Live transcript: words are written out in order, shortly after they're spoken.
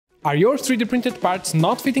Are your 3D printed parts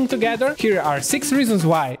not fitting together? Here are 6 reasons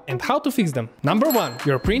why and how to fix them. Number 1.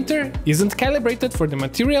 Your printer isn't calibrated for the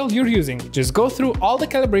material you're using. Just go through all the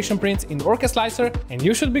calibration prints in Orca Slicer and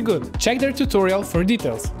you should be good. Check their tutorial for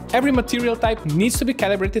details. Every material type needs to be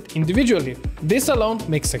calibrated individually. This alone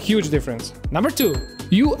makes a huge difference. Number 2.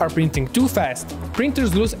 You are printing too fast.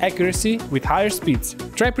 Printers lose accuracy with higher speeds.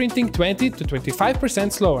 Try printing 20 to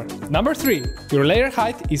 25% slower. Number 3. Your layer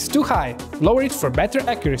height is too high. Lower it for better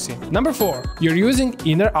accuracy. Number 4. You're using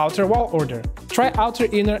inner-outer wall order. Try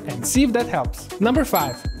outer-inner and see if that helps. Number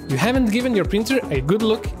 5. You haven't given your printer a good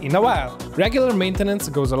look in a while. Regular maintenance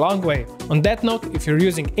goes a long way. On that note, if you're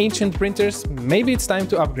using ancient printers, maybe it's time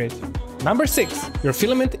to upgrade. Number 6. Your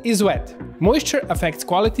filament is wet. Moisture affects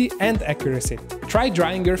quality and accuracy. Try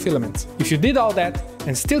drying your filaments. If you did all that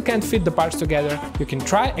and still can't fit the parts together, you can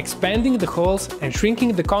try expanding the holes and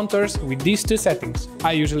shrinking the contours with these 2 settings.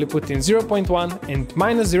 I usually put in 0.1 and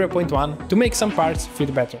 -0.1 to make some parts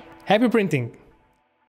fit better. Happy printing!